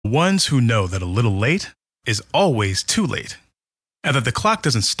Ones who know that a little late is always too late, and that the clock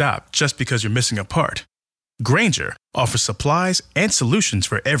doesn't stop just because you're missing a part. Grainger offers supplies and solutions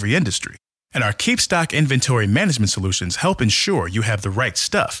for every industry, and our KeepStock inventory management solutions help ensure you have the right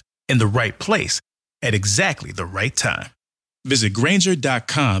stuff in the right place at exactly the right time. Visit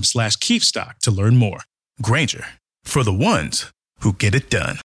Grainger.com/keepstock to learn more. Grainger, for the ones who get it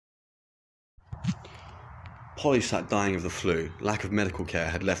done. Polly sat dying of the flu. Lack of medical care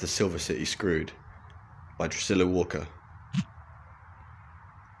had left the Silver City screwed. By Drusilla Walker.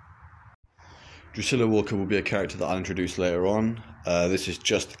 Drusilla Walker will be a character that I'll introduce later on. This is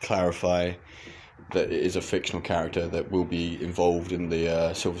just to clarify that it is a fictional character that will be involved in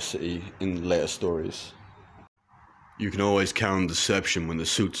the Silver City in later stories. You can always count on deception when the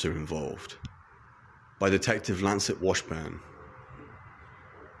suits are involved. By Detective Lancet Washburn.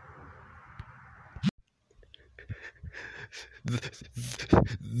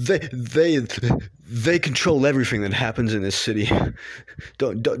 They control everything that happens in this city.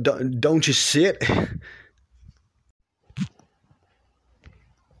 Don't you see it?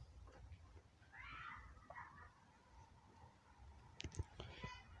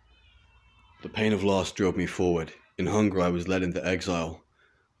 The pain of loss drove me forward. In hunger I was led into exile.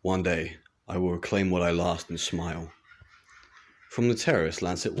 One day I will reclaim what I lost and smile. From the terrorist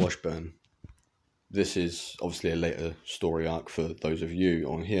Lancet Washburn. This is obviously a later story arc for those of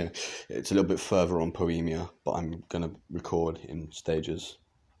you on here. It's a little bit further on Poemia, but I'm going to record in stages.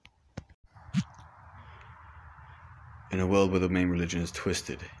 In a world where the main religion is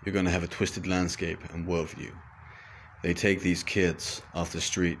twisted, you're going to have a twisted landscape and worldview. They take these kids off the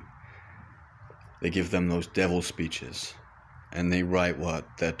street, they give them those devil speeches, and they write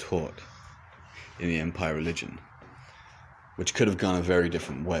what they're taught in the Empire religion, which could have gone a very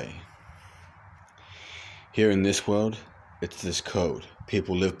different way. Here in this world, it's this code.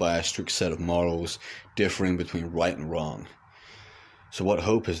 People live by a strict set of morals, differing between right and wrong. So what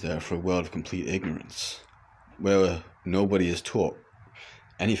hope is there for a world of complete ignorance, where nobody is taught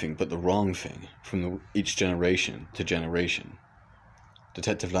anything but the wrong thing from each generation to generation?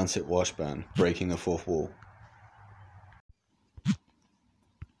 Detective Lancet Washburn, breaking the fourth wall.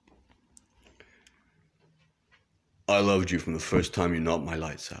 I loved you from the first time you knocked my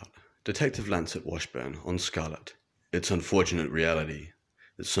lights out. Detective Lancet Washburn on Scarlet. It's unfortunate reality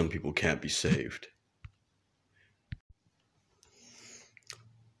that some people can't be saved.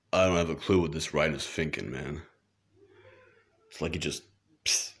 I don't have a clue what this writer's thinking, man. It's like he just...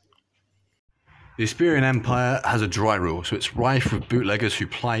 Psst. The Asperian Empire has a dry rule, so it's rife with bootleggers who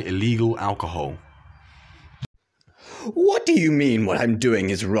ply illegal alcohol. What do you mean what I'm doing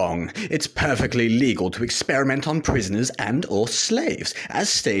is wrong? It's perfectly legal to experiment on prisoners and or slaves,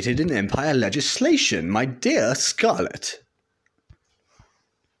 as stated in Empire legislation, my dear Scarlet.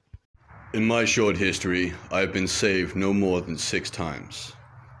 In my short history, I have been saved no more than 6 times.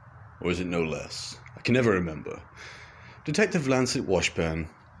 Or is it no less? I can never remember. Detective Lancet Washburn,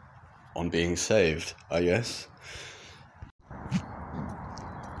 on being saved, I guess.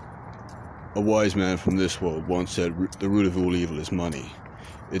 A wise man from this world once said the root of all evil is money.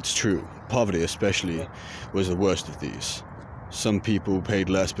 It's true. Poverty especially was the worst of these. Some people paid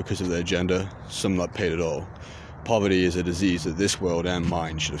less because of their gender, some not paid at all. Poverty is a disease that this world and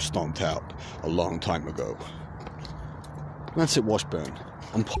mine should have stomped out a long time ago. Lancet Washburn.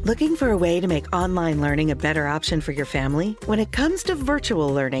 Looking for a way to make online learning a better option for your family? When it comes to virtual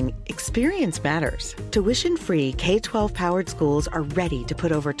learning, experience matters. Tuition-free K-12 powered schools are ready to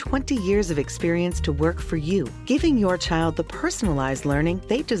put over 20 years of experience to work for you, giving your child the personalized learning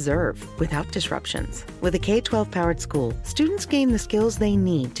they deserve without disruptions. With a K-12 powered school, students gain the skills they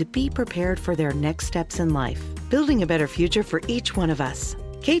need to be prepared for their next steps in life, building a better future for each one of us.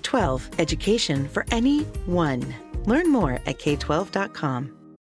 K-12, education for anyone. Learn more at k12.com.